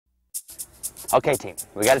Okay, team,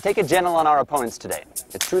 we got to take it gentle on our opponents today.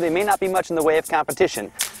 It's true they may not be much in the way of competition,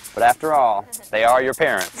 but after all, they are your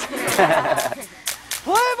parents.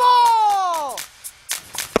 Play ball!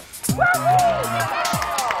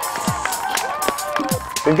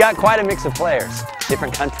 We've got quite a mix of players.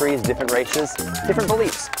 Different countries, different races, different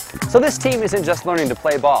beliefs. So this team isn't just learning to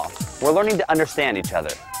play ball. We're learning to understand each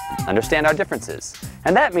other, understand our differences.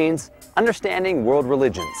 And that means understanding world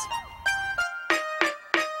religions.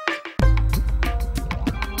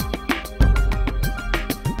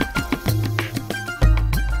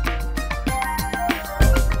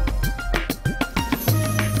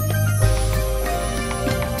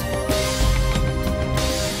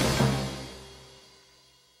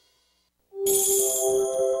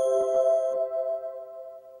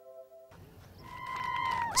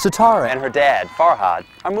 Sutara and her dad, Farhad,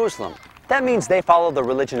 are Muslim. That means they follow the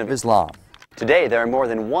religion of Islam. Today, there are more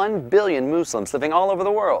than 1 billion Muslims living all over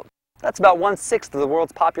the world. That's about 1/6 of the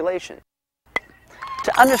world's population.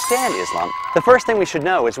 To understand Islam, the first thing we should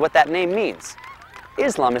know is what that name means.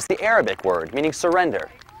 Islam is the Arabic word meaning surrender.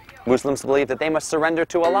 Muslims believe that they must surrender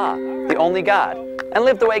to Allah, the only God, and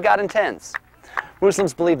live the way God intends.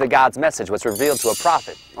 Muslims believe that God's message was revealed to a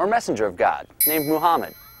prophet or messenger of God named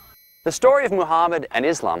Muhammad. The story of Muhammad and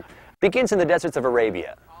Islam begins in the deserts of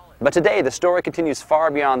Arabia, but today the story continues far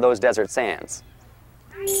beyond those desert sands.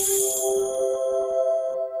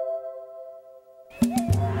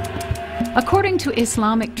 According to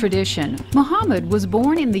Islamic tradition, Muhammad was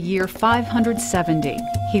born in the year 570.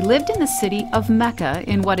 He lived in the city of Mecca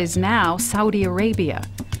in what is now Saudi Arabia.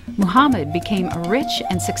 Muhammad became a rich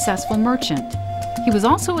and successful merchant. He was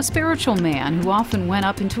also a spiritual man who often went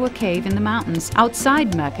up into a cave in the mountains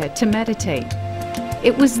outside Mecca to meditate.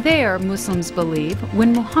 It was there, Muslims believe,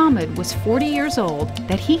 when Muhammad was 40 years old,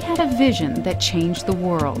 that he had a vision that changed the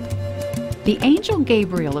world. The angel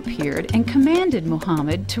Gabriel appeared and commanded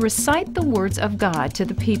Muhammad to recite the words of God to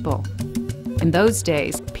the people. In those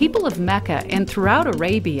days, people of Mecca and throughout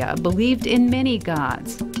Arabia believed in many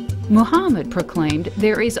gods. Muhammad proclaimed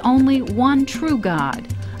there is only one true God,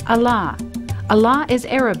 Allah. Allah is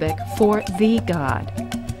Arabic for the God.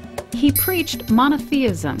 He preached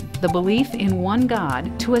monotheism, the belief in one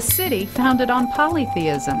God, to a city founded on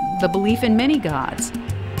polytheism, the belief in many gods.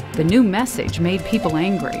 The new message made people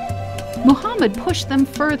angry. Muhammad pushed them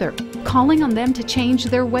further, calling on them to change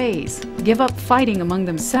their ways, give up fighting among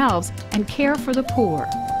themselves, and care for the poor.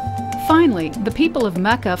 Finally, the people of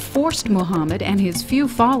Mecca forced Muhammad and his few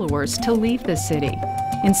followers to leave the city.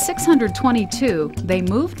 In 622, they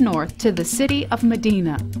moved north to the city of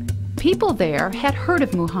Medina. People there had heard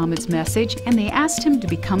of Muhammad's message and they asked him to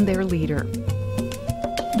become their leader.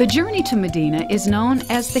 The journey to Medina is known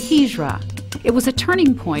as the Hijra. It was a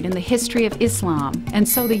turning point in the history of Islam, and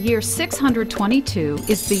so the year 622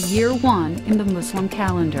 is the year 1 in the Muslim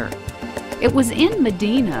calendar. It was in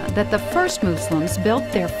Medina that the first Muslims built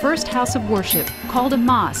their first house of worship, called a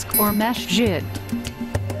mosque or masjid.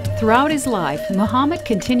 Throughout his life, Muhammad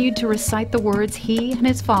continued to recite the words he and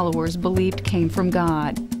his followers believed came from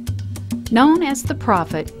God. Known as the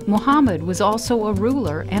Prophet, Muhammad was also a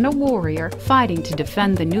ruler and a warrior fighting to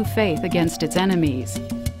defend the new faith against its enemies.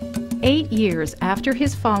 8 years after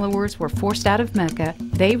his followers were forced out of Mecca,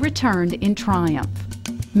 they returned in triumph.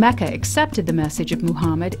 Mecca accepted the message of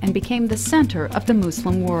Muhammad and became the center of the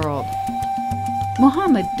Muslim world.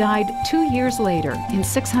 Muhammad died 2 years later in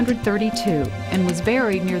 632 and was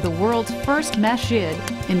buried near the world's first masjid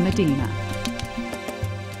in Medina.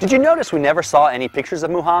 Did you notice we never saw any pictures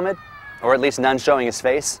of Muhammad? Or at least none showing his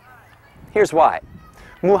face? Here's why.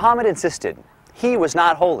 Muhammad insisted he was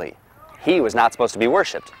not holy. He was not supposed to be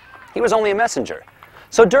worshipped. He was only a messenger.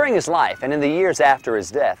 So during his life and in the years after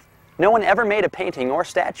his death, no one ever made a painting or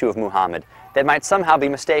statue of Muhammad that might somehow be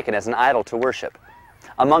mistaken as an idol to worship.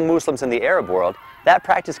 Among Muslims in the Arab world, that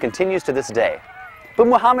practice continues to this day. But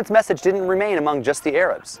Muhammad's message didn't remain among just the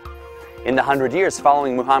Arabs. In the 100 years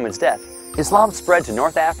following Muhammad's death, Islam spread to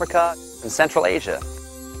North Africa and Central Asia,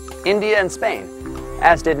 India and Spain,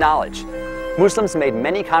 as did knowledge. Muslims made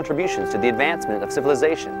many contributions to the advancement of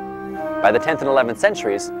civilization. By the 10th and 11th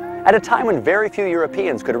centuries, at a time when very few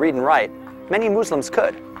Europeans could read and write, many Muslims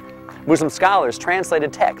could. Muslim scholars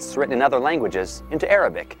translated texts written in other languages into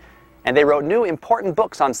Arabic, and they wrote new important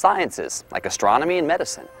books on sciences like astronomy and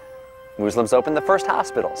medicine. Muslims opened the first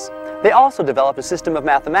hospitals. They also developed a system of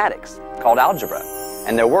mathematics called algebra,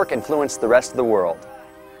 and their work influenced the rest of the world.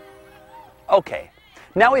 Okay,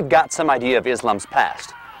 now we've got some idea of Islam's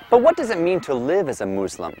past, but what does it mean to live as a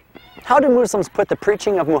Muslim? How do Muslims put the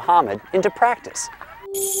preaching of Muhammad into practice?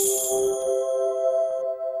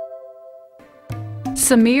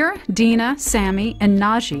 Samir, Dina, Sammy, and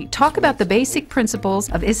Naji talk about the basic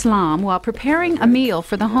principles of Islam while preparing a meal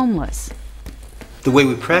for the homeless. The way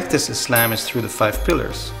we practice Islam is through the 5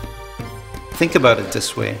 pillars. Think about it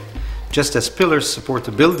this way. Just as pillars support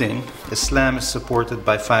a building, Islam is supported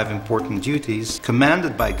by 5 important duties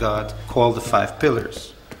commanded by God called the 5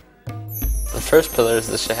 pillars. The first pillar is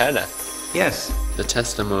the Shahada. Yes. The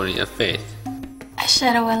testimony of faith.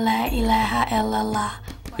 Ashhadu an la ilaha illallah.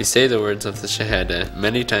 We say the words of the Shahada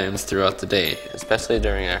many times throughout the day, especially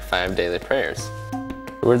during our 5 daily prayers.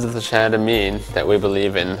 The words of the Shahada mean that we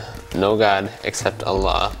believe in no God except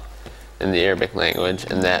Allah in the Arabic language,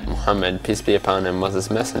 and that Muhammad, peace be upon him, was his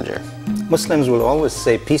messenger. Muslims will always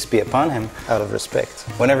say peace be upon him out of respect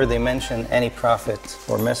whenever they mention any prophet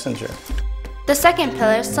or messenger. The second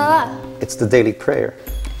pillar is Salah. It's the daily prayer.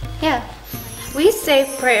 Yeah. We say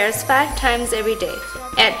prayers 5 times every day.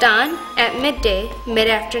 At dawn, at midday,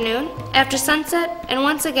 mid-afternoon, after sunset, and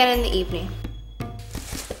once again in the evening.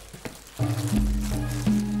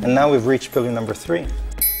 And now we've reached pillar number 3.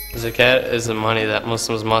 Zakat is the money that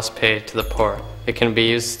Muslims must pay to the poor. It can be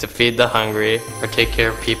used to feed the hungry or take care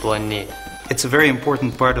of people in need. It's a very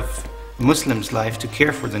important part of Muslims' life to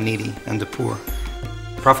care for the needy and the poor.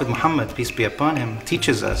 Prophet Muhammad, peace be upon him,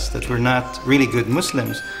 teaches us that we're not really good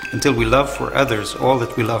Muslims until we love for others all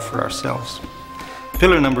that we love for ourselves.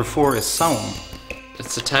 Pillar number 4 is Sawm.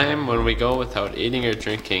 It's a time when we go without eating or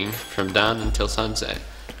drinking from dawn until sunset.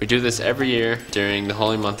 We do this every year during the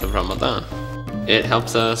holy month of Ramadan. It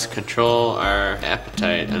helps us control our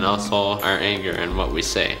appetite and also our anger and what we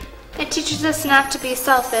say. It teaches us not to be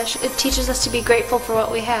selfish. It teaches us to be grateful for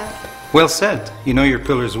what we have. Well said. You know your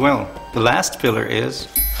pillars well. The last pillar is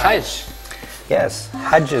Hajj. Yes,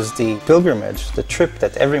 Hajj is the pilgrimage, the trip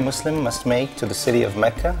that every Muslim must make to the city of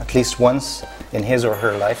Mecca at least once in his or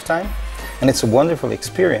her lifetime. And it's a wonderful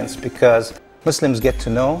experience because Muslims get to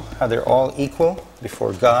know how they're all equal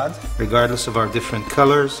before God, regardless of our different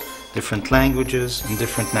colors, different languages, and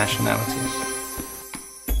different nationalities.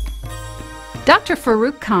 Dr.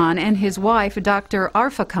 Farouk Khan and his wife, Dr.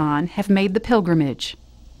 Arfa Khan, have made the pilgrimage.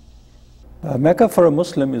 Mecca for a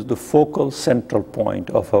Muslim is the focal central point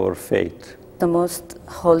of our faith. The most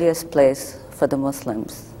holiest place for the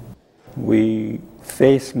Muslims. We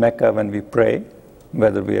face Mecca when we pray,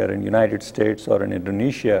 whether we are in the United States or in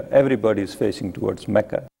Indonesia, everybody is facing towards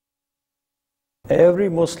Mecca. Every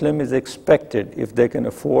Muslim is expected, if they can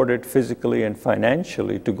afford it physically and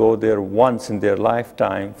financially, to go there once in their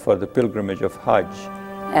lifetime for the pilgrimage of Hajj.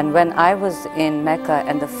 And when I was in Mecca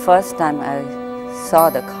and the first time I saw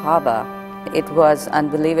the Kaaba, it was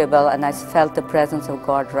unbelievable, and I felt the presence of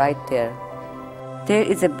God right there. There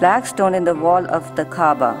is a black stone in the wall of the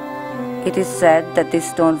Kaaba. It is said that this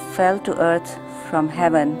stone fell to earth from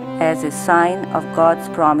heaven as a sign of God's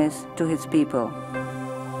promise to his people.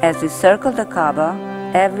 As we circle the Kaaba,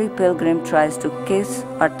 every pilgrim tries to kiss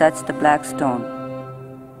or touch the black stone.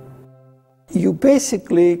 You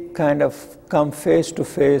basically kind of come face to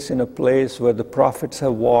face in a place where the prophets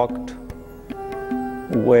have walked,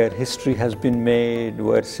 where history has been made,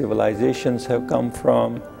 where civilizations have come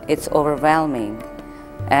from. It's overwhelming,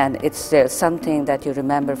 and it's something that you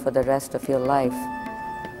remember for the rest of your life.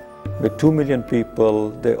 With 2 million people,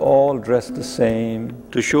 they all dress the same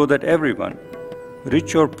to show that everyone,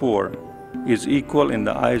 rich or poor, is equal in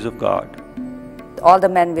the eyes of God. All the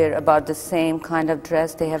men wear about the same kind of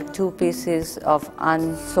dress. They have 2 pieces of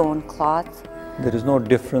unsewn cloth. There is no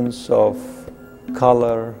difference of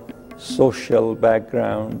color, social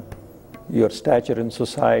background, your stature in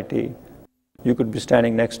society. You could be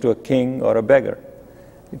standing next to a king or a beggar.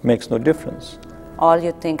 It makes no difference. All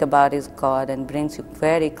you think about is God and brings you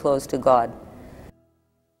very close to God.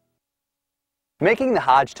 Making the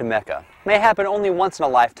Hajj to Mecca may happen only once in a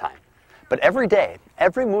lifetime, but every day,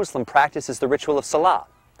 every Muslim practices the ritual of Salah,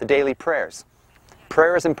 the daily prayers.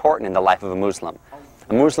 Prayer is important in the life of a Muslim.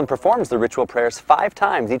 A Muslim performs the ritual prayers 5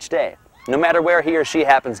 times each day, no matter where he or she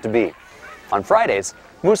happens to be. On Fridays,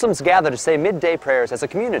 Muslims gather to say midday prayers as a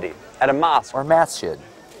community at a mosque or masjid.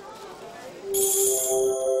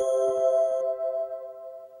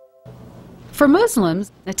 For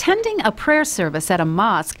Muslims, attending a prayer service at a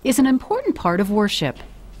mosque is an important part of worship.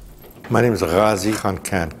 My name is Ghazi Khan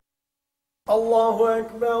Khan. Allahu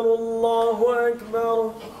Akbar, Allahu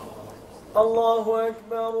Akbar, Allahu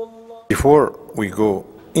Akbar. Before we go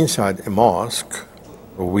inside a mosque,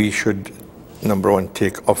 we should, number 1,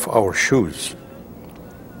 take off our shoes.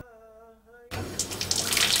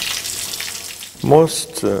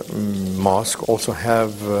 Most mosques also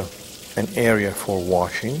have an area for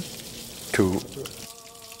washing to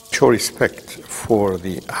show respect for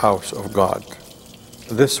the house of God.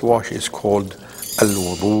 This wash is called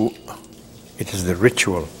al-wudu. It is the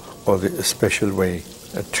ritual or the special way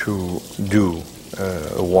to do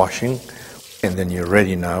washing, and then you're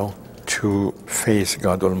ready now to face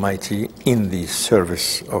God Almighty in the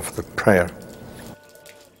service of the prayer.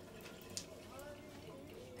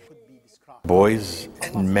 Boys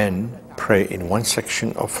and men pray in one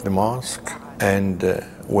section of the mosque, and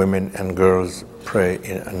women and girls pray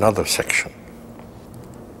in another section.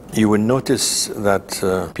 You will notice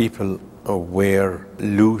that people wear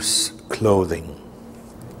loose clothing.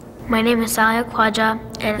 My name is Salia Khwaja,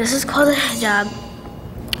 and this is called a hijab,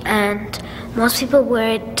 and most people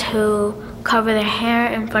wear it to cover their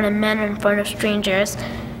hair in front of men or in front of strangers.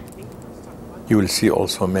 You will see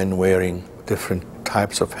also men wearing different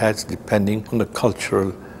types of hats depending on the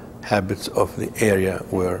cultural habits of the area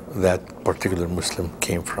where that particular Muslim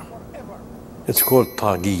came from. It's called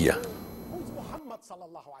tagiyya.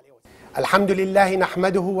 Alhamdulillah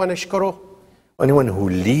nahmaduhu wa nashkuruh. Anyone who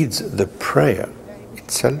leads the prayer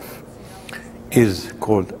itself is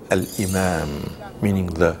called al-imam, meaning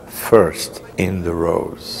the first in the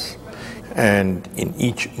rows. And in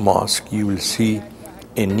each mosque you will see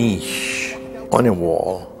a niche on a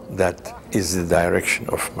wall that is the direction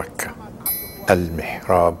of Mecca.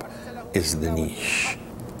 Al-mihrab is the niche.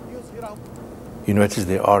 You notice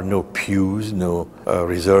there are no pews, no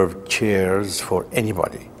reserved chairs for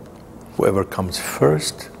anybody. Whoever comes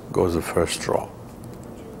first goes the first row.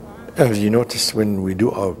 As you notice, when we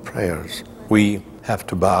do our prayers, we have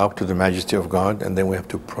to bow to the majesty of God, and then we have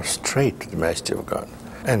to prostrate to the majesty of God.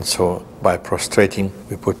 And so by prostrating,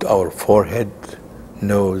 we put our forehead,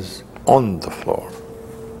 nose on the floor.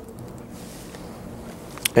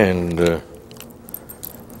 And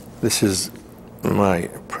this is my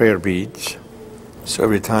prayer beads. So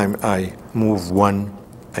every time I move one,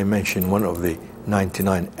 I mention one of the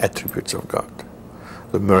 99 attributes of God.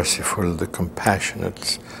 The merciful, the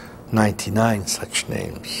compassionate, 99 such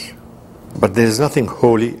names. But there is nothing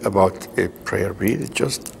holy about a prayer bead, it's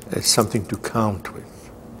just something to count with.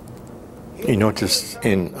 You notice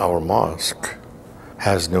in our mosque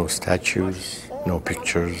has no statues, no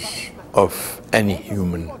pictures of any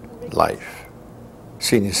human life.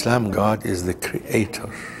 See, in Islam, God is the creator,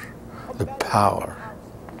 the power.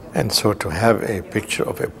 And so to have a picture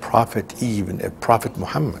of a prophet, even a prophet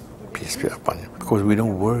Muhammad, peace be upon him, because we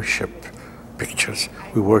don't worship pictures,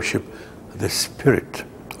 we worship the spirit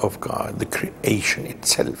of God, the creation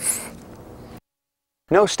itself.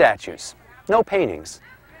 No statues, no paintings,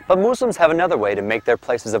 but Muslims have another way to make their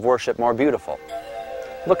places of worship more beautiful.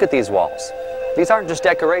 Look at these walls. These aren't just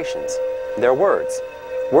decorations, they're words.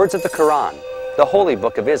 Words of the Quran, the holy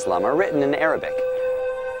book of Islam, are written in Arabic.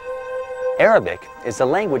 Arabic is the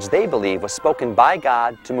language they believe was spoken by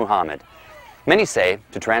God to Muhammad. Many say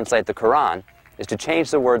to translate the Quran is to change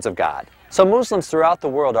the words of God. So Muslims throughout the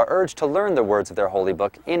world are urged to learn the words of their holy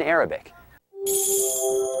book in Arabic.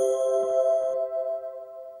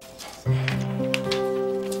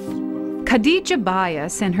 Khadija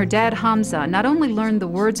Bayas and her dad Hamza not only learned the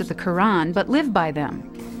words of the Quran, but live by them.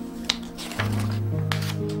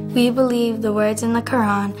 We believe the words in the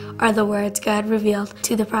Quran are the words God revealed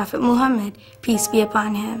to the Prophet Muhammad, peace be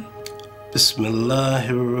upon him.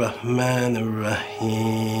 Bismillahir Rahmanir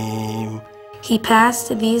Rahim. He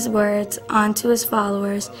passed these words on to his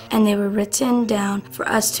followers, and they were written down for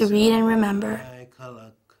us to read and remember.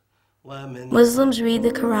 Muslims read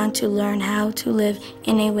the Quran to learn how to live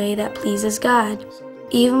in a way that pleases God.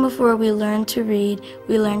 Even before we learn to read,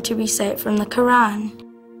 we learn to recite from the Quran.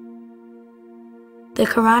 The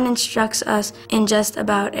Quran instructs us in just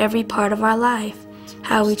about every part of our life,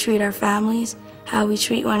 how we treat our families, how we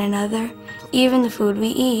treat one another, even the food we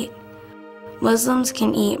eat. Muslims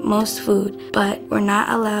can eat most food, but we're not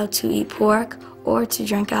allowed to eat pork or to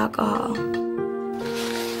drink alcohol.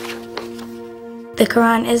 The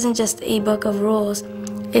Quran isn't just a book of rules,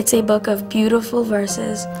 it's a book of beautiful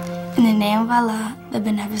verses. In the name of Allah, the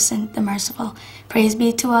Beneficent, the Merciful, praise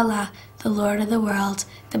be to Allah, the Lord of the worlds,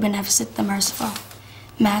 the Beneficent, the Merciful,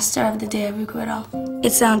 Master of the Day of Requital.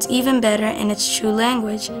 It sounds even better in its true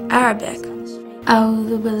language, Arabic.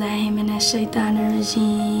 A'udhu billahi minash shaitanir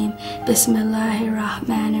rajim. Bismillahir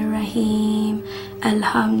rahmanir rahim.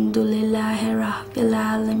 Alhamdulillahi rabbil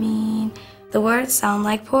alameen. The words sound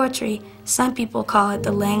like poetry. Some people call it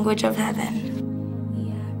the language of heaven.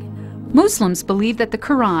 Muslims believe that the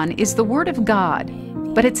Quran is the word of God,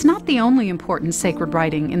 but it's not the only important sacred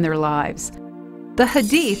writing in their lives. The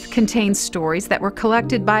Hadith contains stories that were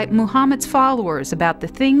collected by Muhammad's followers about the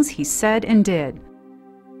things he said and did.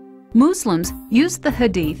 Muslims use the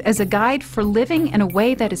Hadith as a guide for living in a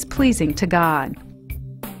way that is pleasing to God.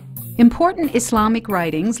 Important Islamic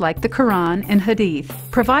writings like the Quran and Hadith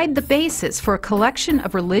provide the basis for a collection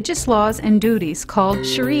of religious laws and duties called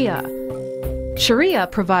Sharia. Sharia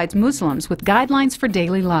provides Muslims with guidelines for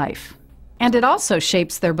daily life, and it also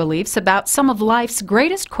shapes their beliefs about some of life's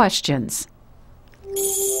greatest questions.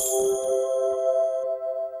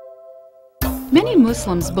 Many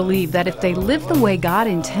Muslims believe that if they live the way God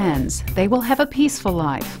intends, they will have a peaceful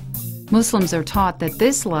life. Muslims are taught that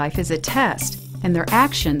this life is a test, and their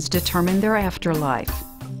actions determine their afterlife.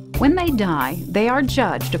 When they die, they are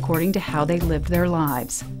judged according to how they lived their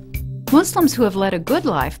lives. Muslims who have led a good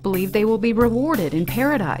life believe they will be rewarded in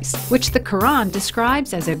paradise, which the Quran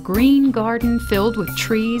describes as a green garden filled with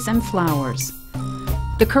trees and flowers.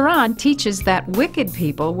 The Quran teaches that wicked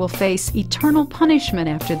people will face eternal punishment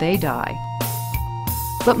after they die.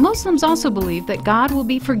 But Muslims also believe that God will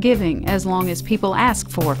be forgiving as long as people ask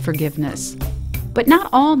for forgiveness. But not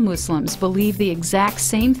all Muslims believe the exact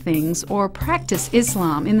same things or practice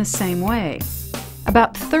Islam in the same way.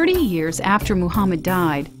 About 30 years after Muhammad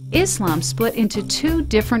died, Islam split into two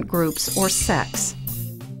different groups or sects.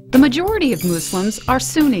 The majority of Muslims are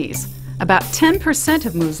Sunnis. About 10%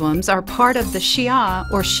 of Muslims are part of the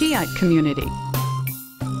Shia or Shiite community.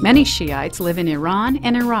 Many Shiites live in Iran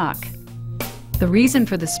and Iraq. The reason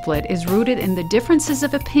for the split is rooted in the differences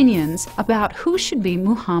of opinions about who should be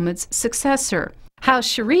Muhammad's successor, how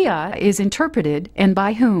Sharia is interpreted, and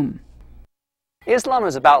by whom. Islam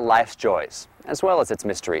is about life's joys, as well as its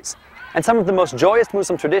mysteries, and some of the most joyous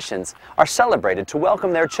Muslim traditions are celebrated to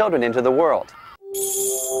welcome their children into the world.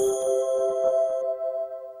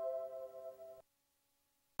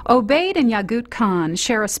 Obaid and Yagut Khan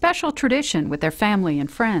share a special tradition with their family and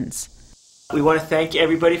friends. We want to thank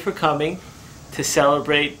everybody for coming to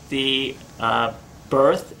celebrate the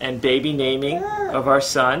birth and baby naming of our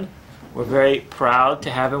son. We're very proud to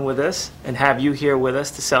have him with us and have you here with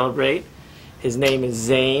us to celebrate. His name is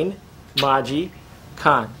Zain Maji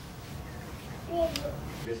Khan.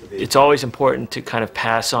 It's always important to kind of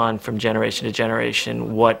pass on from generation to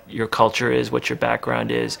generation what your culture is, what your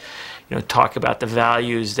background is. You know, talk about the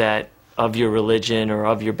values that of your religion or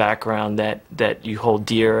of your background that you hold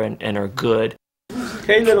dear and are good.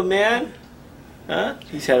 Hey, little man. Huh?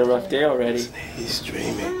 He's had a rough day already. He's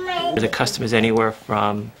dreaming. The custom is anywhere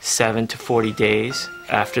from 7 to 40 days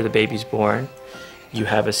after the baby's born. You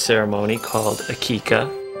have a ceremony called Akika.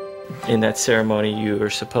 In that ceremony, you are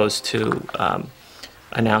supposed to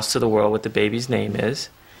announce to the world what the baby's name is,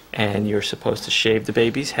 and you're supposed to shave the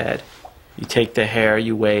baby's head. You take the hair,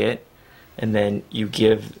 you weigh it, and then you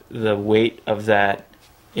give the weight of that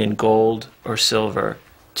in gold or silver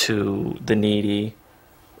to the needy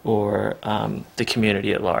or the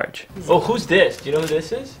community at large. Oh, who's this? Do you know who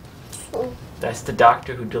this is? That's the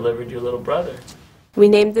doctor who delivered your little brother. We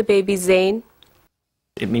named the baby Zain.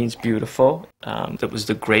 It means beautiful. That was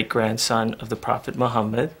the great-grandson of the Prophet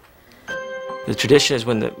Muhammad. The tradition is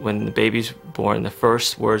when the baby's born, the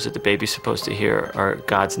first words that the baby's supposed to hear are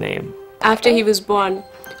God's name. After he was born,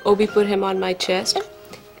 Obi put him on my chest,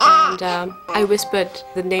 and I whispered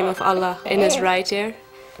the name of Allah in his right ear.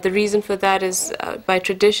 The reason for that is, by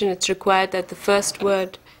tradition, it's required that the first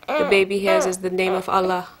word the baby hears is the name of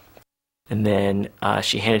Allah. And then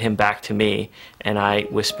she handed him back to me, and I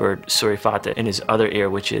whispered Surah Fatih in his other ear,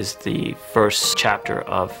 which is the first chapter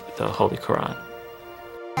of the Holy Quran.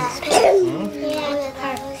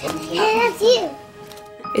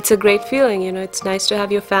 It's a great feeling, you know, it's nice to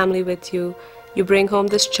have your family with you. You bring home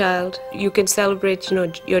this child, you can celebrate, you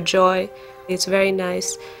know, your joy. It's very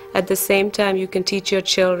nice. At the same time, you can teach your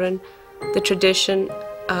children the tradition,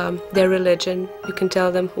 their religion. You can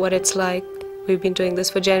tell them what it's like. We've been doing this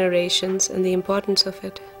for generations and the importance of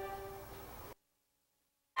it.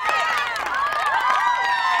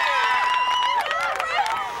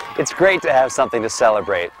 It's great to have something to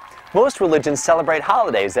celebrate. Most religions celebrate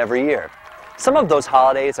holidays every year. Some of those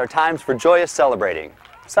holidays are times for joyous celebrating.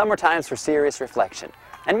 Some are times for serious reflection.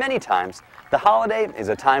 And many times, the holiday is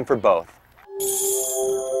a time for both.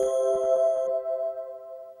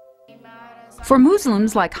 For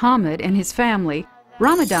Muslims like Hamid and his family,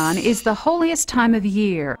 Ramadan is the holiest time of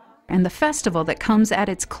year, and the festival that comes at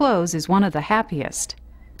its close is one of the happiest.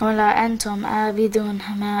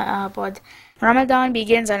 Ramadan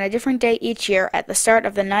begins on a different day each year at the start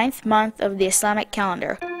of the 9th month of the Islamic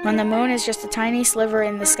calendar, when the moon is just a tiny sliver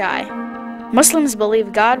in the sky. Muslims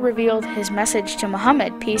believe God revealed his message to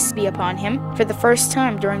Muhammad, peace be upon him, for the first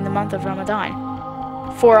time during the month of Ramadan.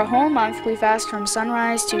 For a whole month we fast from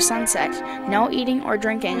sunrise to sunset, no eating or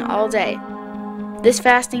drinking all day. This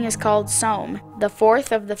fasting is called Sawm, the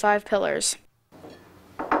fourth of the 5 pillars.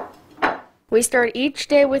 We start each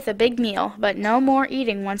day with a big meal, but no more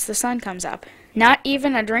eating once the sun comes up. Not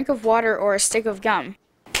even a drink of water or a stick of gum.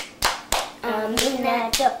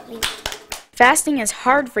 Fasting is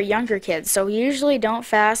hard for younger kids, so we usually don't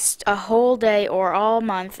fast a whole day or all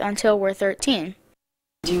month until we're 13.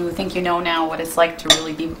 Do you think you know now what it's like to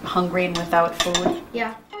really be hungry and without food?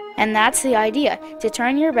 Yeah. And that's the idea, to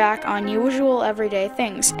turn your back on usual everyday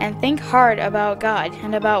things and think hard about God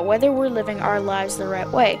and about whether we're living our lives the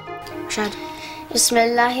right way.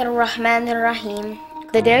 Bismillahirrahmanirrahim.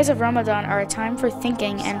 The days of Ramadan are a time for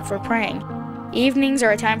thinking and for praying. Evenings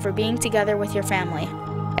are a time for being together with your family.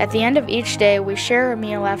 At the end of each day, we share a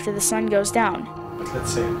meal after the sun goes down.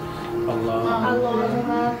 Let's say, Allah.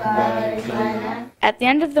 At the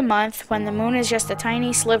end of the month, when the moon is just a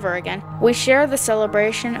tiny sliver again, we share the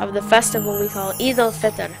celebration of the festival we call Eid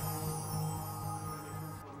al-Fitr.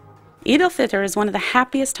 Eid al-Fitr is one of the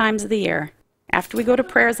happiest times of the year. After we go to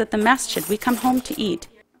prayers at the masjid, we come home to eat.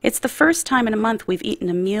 It's the first time in a month we've eaten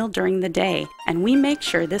a meal during the day, and we make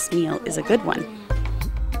sure this meal is a good one.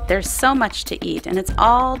 There's so much to eat, and it's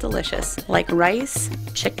all delicious, like rice,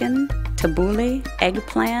 chicken, tabbouleh,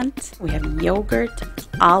 eggplant. We have yogurt,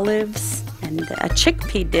 olives, and a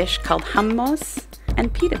chickpea dish called hummus,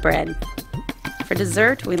 and pita bread. For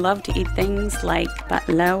dessert, we love to eat things like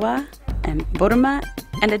baklawa and burma,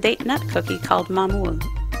 and a date nut cookie called mamoul.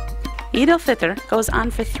 Eid al-Fitr goes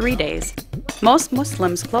on for 3 days. Most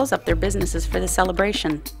Muslims close up their businesses for the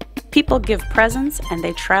celebration. People give presents and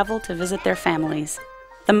they travel to visit their families.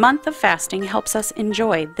 The month of fasting helps us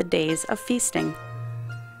enjoy the days of feasting.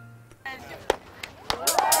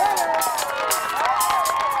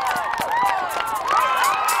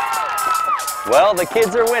 Well, the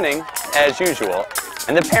kids are winning, as usual,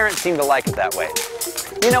 and the parents seem to like it that way.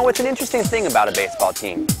 You know, it's an interesting thing about a baseball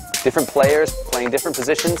team. Different players playing different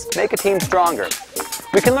positions make a team stronger.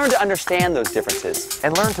 We can learn to understand those differences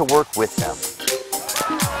and learn to work with them.